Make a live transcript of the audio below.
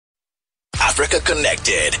Africa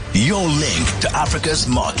Connected, your link to Africa's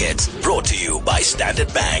markets. Brought to you by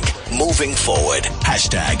Standard Bank. Moving forward.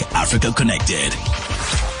 #Africa Connected.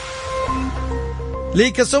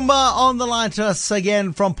 Lee Kasumba on the line to us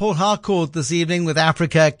again from Port Harcourt this evening with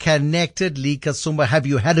Africa Connected. Lee Kasumba, have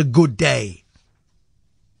you had a good day?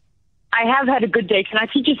 I have had a good day. Can I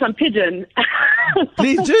teach you some pidgin?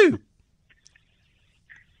 Please do.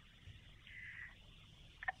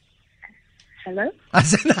 Hello? I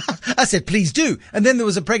said, please do. And then there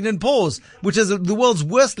was a pregnant pause, which is the world's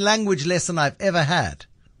worst language lesson I've ever had.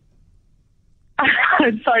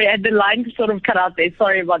 Sorry, the line sort of cut out there.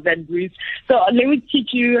 Sorry about that, Bruce. So let me teach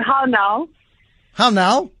you how now. How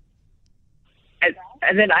now?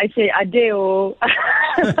 And then I say adeo.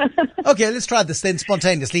 Okay, let's try this then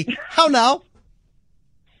spontaneously. How now?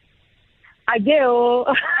 Adeo.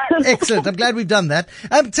 Excellent. I'm glad we've done that.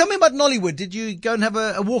 Tell me about Nollywood. Did you go and have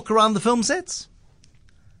a walk around the film sets?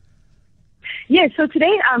 Yeah, so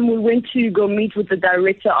today we went to go meet with the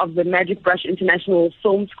director of the Magic Brush International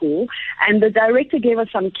Film School, and the director gave us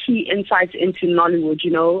some key insights into Nollywood,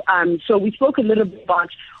 So we spoke a little bit about,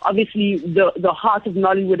 obviously, the heart of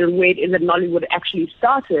Nollywood and where it is that Nollywood actually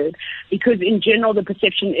started, because in general the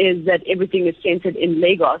perception is that everything is centered in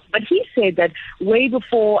Lagos. But he said that way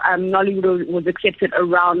before Nollywood was accepted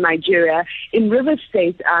around Nigeria, in River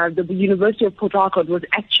State, the University of Port Harcourt was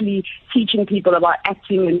actually teaching people about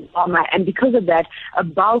acting and drama, and because of that, a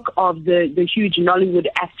bulk of the huge Nollywood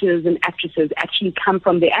actors and actresses actually come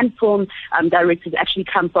from there, and film directors actually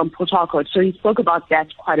come from Port Harcourt. So he spoke about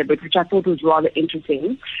that quite a bit, which I thought was rather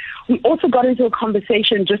interesting. We also got into a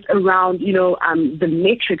conversation just around, the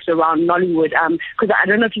metrics around Nollywood, because I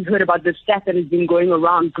don't know if you've heard about the stat that has been going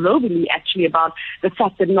around globally, actually, about the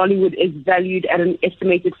fact that Nollywood is valued at an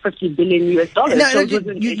estimated $50 billion.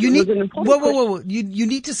 Whoa. You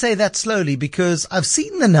need to say that slowly, because I've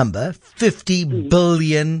seen the number, $50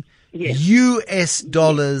 billion US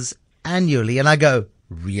dollars annually, and I go,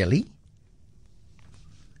 really?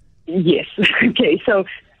 Yes. Okay, so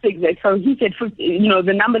he said,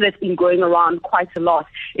 the number that's been going around quite a lot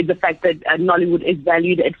is the fact that Nollywood is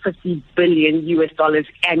valued at $50 billion US dollars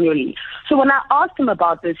annually. So when I asked him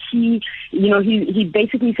about this, he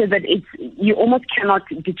basically said that you almost cannot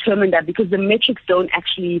determine that because the metrics don't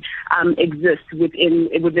actually exist within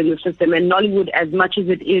the system. And Nollywood, as much as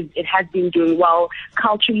it has been doing well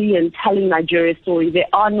culturally and telling Nigeria's story, there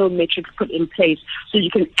are no metrics put in place so you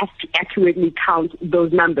can accurately count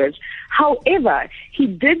those numbers. However, he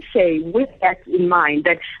did say, with that in mind,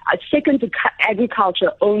 that second to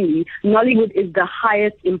agriculture only, Nollywood is the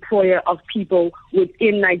highest employer of people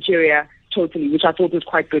within Nigeria totally, which I thought was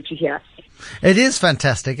quite good to hear. It is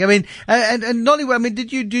fantastic. I mean, and Nollywood, I mean,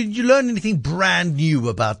 did you learn anything brand new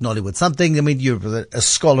about Nollywood? Something, I mean, you're a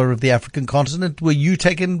scholar of the African continent. Were you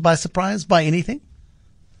taken by surprise by anything?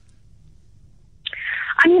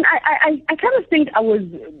 I mean, I kind of think I was,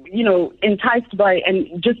 enticed by,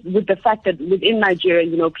 and just with the fact that within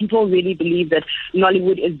Nigeria, people really believe that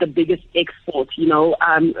Nollywood is the biggest export.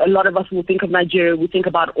 A lot of us will think of Nigeria, we think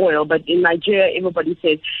about oil, but in Nigeria, everybody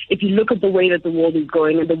says, if you look at the way that the world is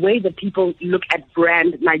going and the way that people look at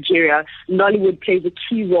brand Nigeria, Nollywood plays a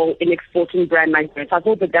key role in exporting brand Nigeria. So I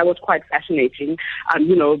thought that was quite fascinating,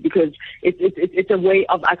 because it's a way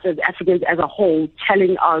of us as Africans as a whole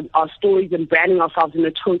telling our stories and branding ourselves in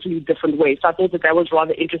a totally different way. So I thought that was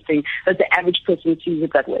rather interesting that the average person sees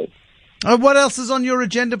it that way. What else is on your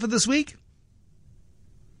agenda for this week?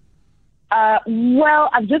 Well,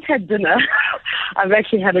 I've just had dinner. I've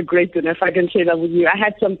actually had a great dinner, if I can share that with you. I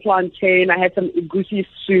had some plantain, I had some egusi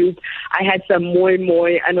soup, I had some moi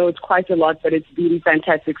moi. I know it's quite a lot, but it's been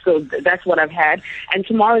fantastic. So that's what I've had. And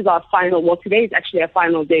tomorrow is our today is actually our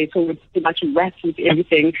final day, so we're pretty much wrapped with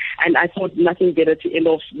everything. And I thought nothing better to end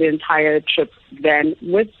off the entire trip than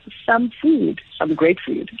with some food, some great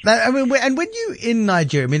food. I mean, and when you in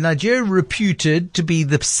Nigeria, Nigeria reputed to be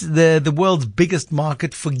the world's biggest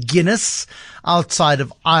market for Guinness outside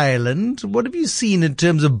of Ireland. What have you seen in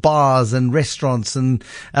terms of bars and restaurants and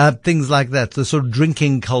things like that, the sort of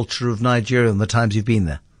drinking culture of Nigeria in the times you've been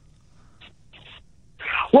there?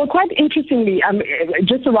 Well, quite interestingly,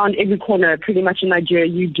 just around every corner, pretty much in Nigeria,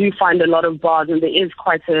 you do find a lot of bars, and there is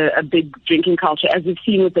quite a big drinking culture, as we've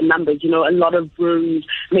seen with the numbers. A lot of breweries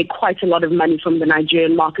make quite a lot of money from the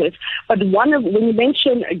Nigerian market. But when you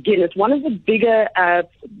mention Guinness, one of the bigger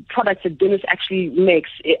products that Guinness actually makes,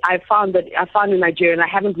 I found in Nigeria, and I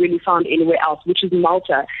haven't really found anywhere else, which is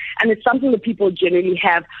Malta. And it's something that people generally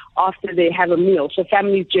have after they have a meal. So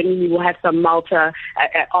families generally will have some malta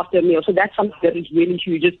after a meal. So that's something that is really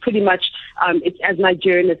huge. It's pretty much, it's as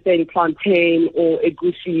Nigerian as saying plantain or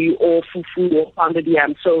egusi or fufu or pounded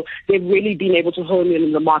yam. So they've really been able to hone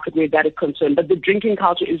in the market where that is concerned. But the drinking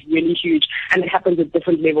culture is really huge, and it happens at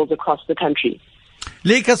different levels across the country.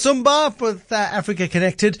 Lika Sumba with Africa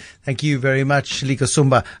Connected. Thank you very much, Lika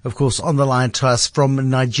Sumba, of course, on the line to us from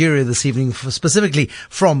Nigeria this evening, specifically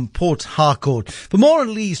from Port Harcourt. For more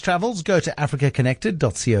on Lee's travels, go to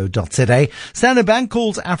africaconnected.co.za. Standard Bank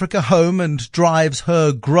calls Africa home and drives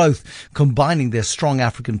her growth. Combining their strong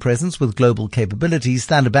African presence with global capabilities,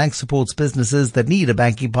 Standard Bank supports businesses that need a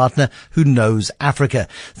banking partner who knows Africa.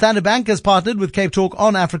 Standard Bank has partnered with Cape Talk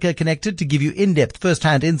on Africa Connected to give you in-depth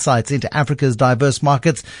first-hand insights into Africa's diverse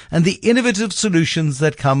markets and the innovative solutions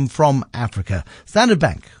that come from Africa. Standard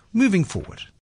Bank, moving forward.